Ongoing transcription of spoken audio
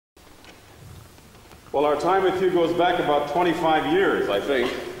Well, our time with you goes back about 25 years, I think.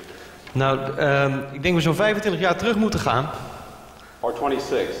 Nou, ik denk we zo'n 25 jaar terug moeten gaan. Or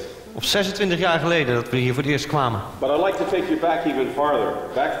 26. Of 26 jaar geleden dat we hier voor het eerst kwamen. But I'd like to take you back even farther.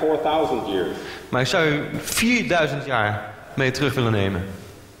 Back 4,000 years. Maar ik zou u 4000 jaar mee terug willen nemen.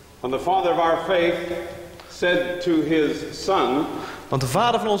 When the father of our faith said to his son, want de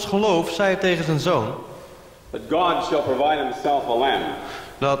vader van ons geloof zei tegen zijn zoon, that God shall provide himself a lamb.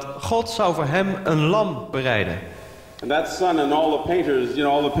 Dat God zou voor hem een lam bereiden. And that son and all the painters, you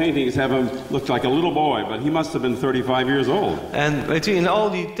know, all the paintings have him look like a little boy, but he must have been 35 years old. En weet u, in al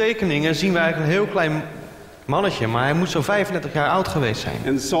die tekeningen zien we eigenlijk een heel klein mannetje, maar hij moet zo 35 jaar oud geweest zijn.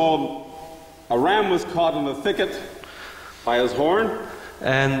 And so a ram was caught in the thicket by his horn.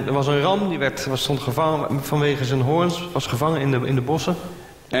 En er was een ram, die stond gevangen vanwege zijn hoorns, was gevangen in de bossen.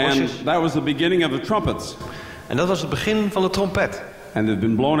 And that was the beginning of the trumpets. En dat was het begin van de trompet. And they've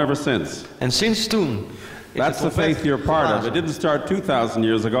been blown ever since. En sinds toen. That's the faith you're part of. It didn't start 2,000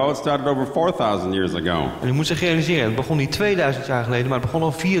 years ago. It started over 4,000 years ago. En u moet zich realiseren, het begon niet 2000 jaar geleden, maar het begon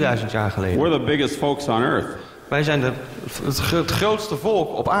al 4000 jaar geleden. We're the biggest folks on earth. Wij zijn het grootste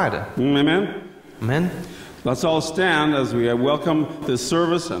volk op aarde. Amen. Amen. Let's all stand as we welcome this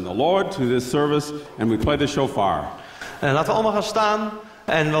service and the Lord to this service, and we play the shofar. En laten we allemaal gaan staan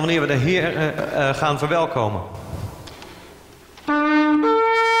en wanneer we de Heer gaan verwelkomen.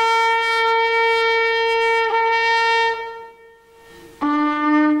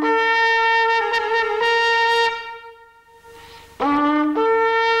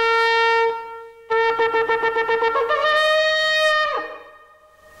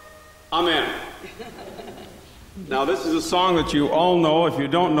 Amen. Now this is a song that you all know. If you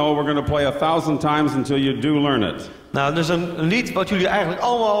don't know, we're going to play 1,000 times until you do learn it. Nou, dat is een lied wat jullie eigenlijk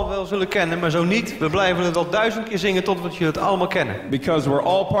allemaal wel zullen kennen, maar zo niet. We blijven het al 1000 keer zingen totdat jullie het allemaal kennen. Because we're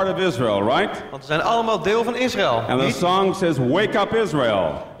all part of Israel, right? Want we zijn allemaal deel van Israël. And the song says, "Wake up,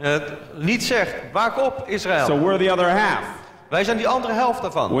 Israel." Het lied zegt, waak op, Israël. So we're the other half. Wij zijn die andere helft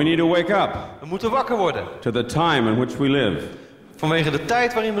daarvan. We need to wake up. We moeten wakker worden. To the time in which we live. Vanwege de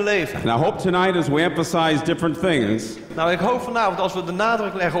tijd waarin we leven. And I hope tonight as we emphasize different things. Nou, ik hoop vanavond als we de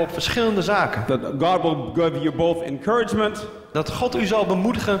nadruk leggen op verschillende zaken. That God will give you both encouragement. Dat God u zal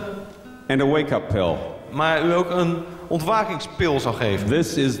bemoedigen. And a wake-up pill. Maar u ook een ontwakingspil zal geven.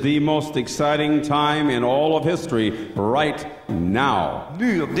 This is the most exciting time in all of history right now.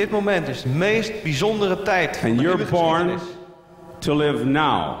 Nu, op dit moment, is de meest bijzondere tijd van de you're born to live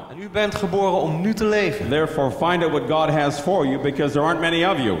now. En u bent geboren om nu te leven. Therefore find out what God has for you, because there aren't many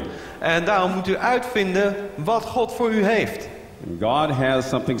of you. En daarom moet u uitvinden wat God voor u heeft. God has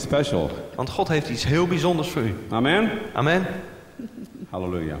something special. Want God heeft iets heel bijzonders voor u. Amen. Amen.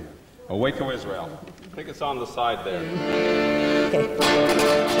 Hallelujah. Awake, O Israel. I think it's on the side there.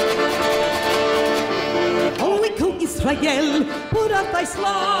 Awake, O Israel, put out thy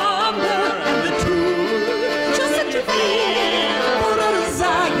slumber, and the truth shall set you free. Put out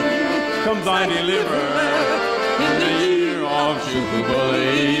Zion, comes thy deliverer, in the year of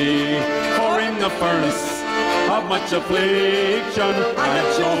Jubilee. For in the furnace of much affliction I have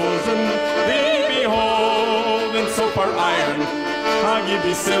chosen thee, behold, and so for iron I'll give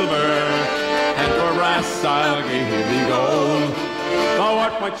thee silver, and for brass I'll give thee gold. Thou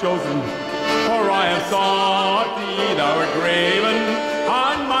art my chosen, for I have sought thee, thou art graven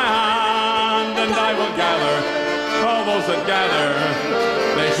on my hand, and I will gather all those that gather,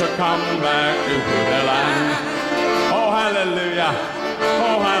 they shall come back to their land. Oh, hallelujah,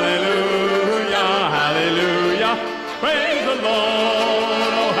 oh, hallelujah, hallelujah, praise the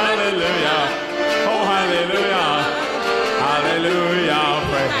Lord, oh, hallelujah, oh, hallelujah, hallelujah,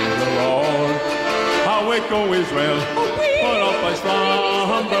 praise the Lord. Awake, O Israel, put off thy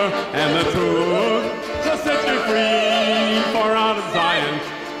slumber, and the truth shall set you free. For out of Zion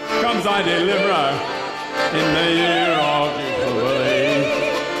comes thy deliverer, in the year of Jubilee.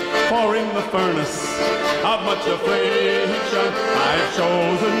 For in the furnace of much affliction I have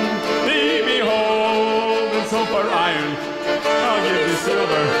chosen thee, behold, and so for iron I'll give thee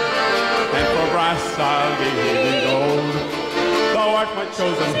silver, and for brass I'll give thee gold. Thou art my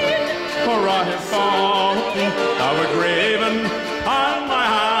chosen, for I have sought thee, thou art graven on my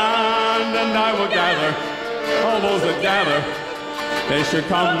hand, and I will gather all those that gather, they should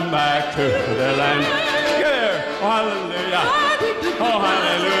come back to their land. Oh, hallelujah, oh,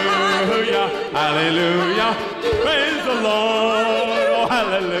 hallelujah, hallelujah, praise the Lord, oh,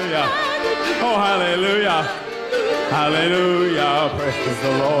 hallelujah, oh, hallelujah, hallelujah, praise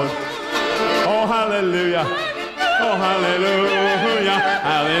the Lord, oh, hallelujah, oh, hallelujah,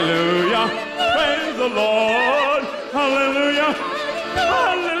 hallelujah, praise the Lord, hallelujah,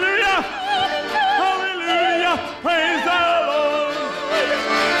 hallelujah, hallelujah.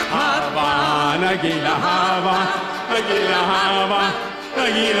 Nagila Hava, Nagila Hava,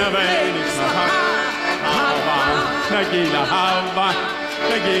 Nagila Venus Hava, Nagila Hava,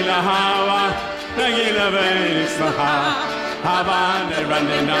 Nagila Hava, Nagila Venus Havana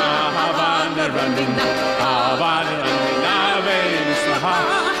Ranina, Havana Ranina, Havana Ranina, Venus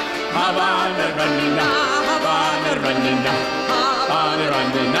Havana Ranina, Havana Ranina, Havana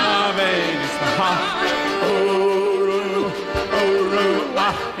Ranina, Venus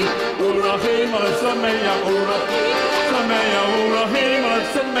Ura himala sameya, ura sameya, ura himala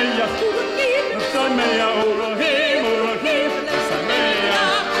sameya, sameya, ura himala sameya.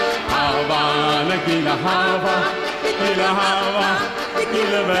 Havana gila hava, gila hava,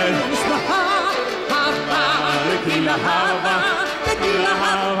 gila venus Havana gila hava, gila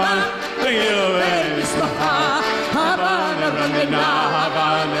hava, gila venus Havana ranina,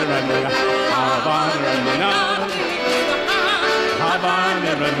 Havana ranina, Havana ranina.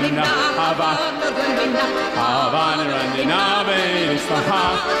 Havana Ranina, Havana Ranina, Havana Ranina, Venus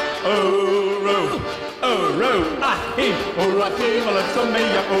Oro, ahi, Urahim,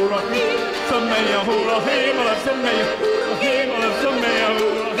 Sameya, Urahim, Sameya, Urahim, Sameya, Urahim, Sameya,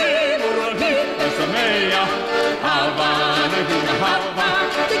 Urahim, Sameya, Havana, Hava,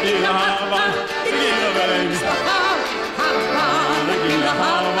 Hava, Venus Havana, Hava,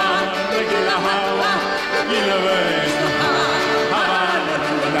 Hava, Venus.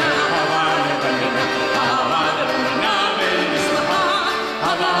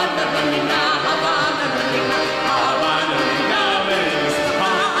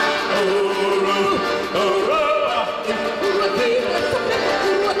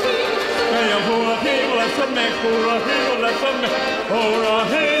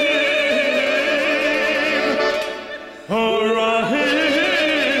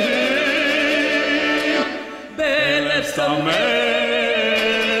 Belle